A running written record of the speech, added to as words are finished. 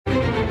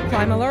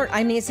Crime Alert,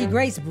 I'm Nancy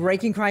Grace.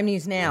 Breaking crime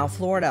news now.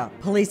 Florida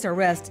police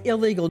arrest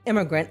illegal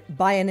immigrant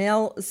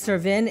Bayanel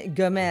Servin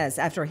Gomez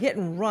after hit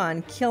and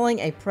run, killing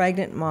a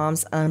pregnant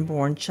mom's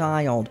unborn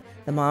child.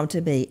 The mom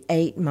to be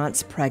 8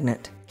 months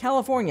pregnant.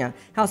 California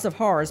House of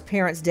Horrors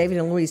parents David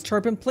and Louise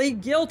Turpin plead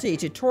guilty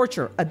to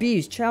torture,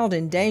 abuse, child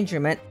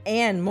endangerment,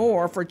 and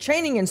more for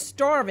chaining and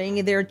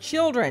starving their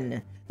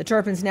children. The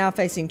Turpins now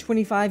facing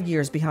 25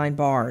 years behind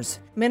bars.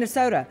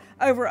 Minnesota,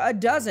 over a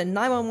dozen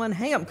 911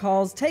 hang-up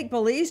calls take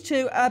police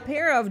to a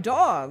pair of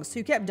dogs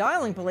who kept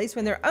dialing police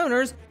when their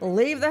owners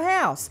leave the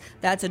house.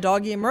 That's a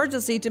doggy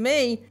emergency to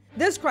me.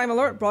 This Crime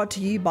Alert brought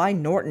to you by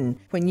Norton.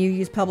 When you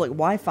use public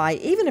Wi-Fi,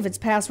 even if it's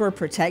password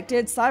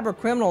protected, cyber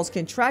criminals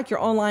can track your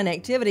online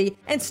activity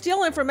and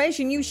steal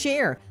information you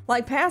share,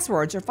 like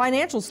passwords or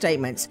financial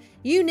statements.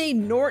 You need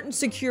Norton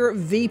Secure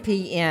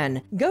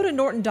VPN. Go to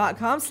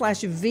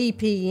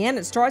norton.com/VPN.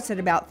 It starts at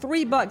about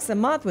 $3 a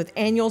month with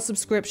annual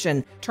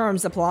subscription.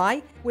 Terms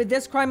apply. With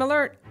this Crime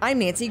Alert, I'm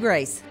Nancy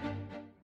Grace.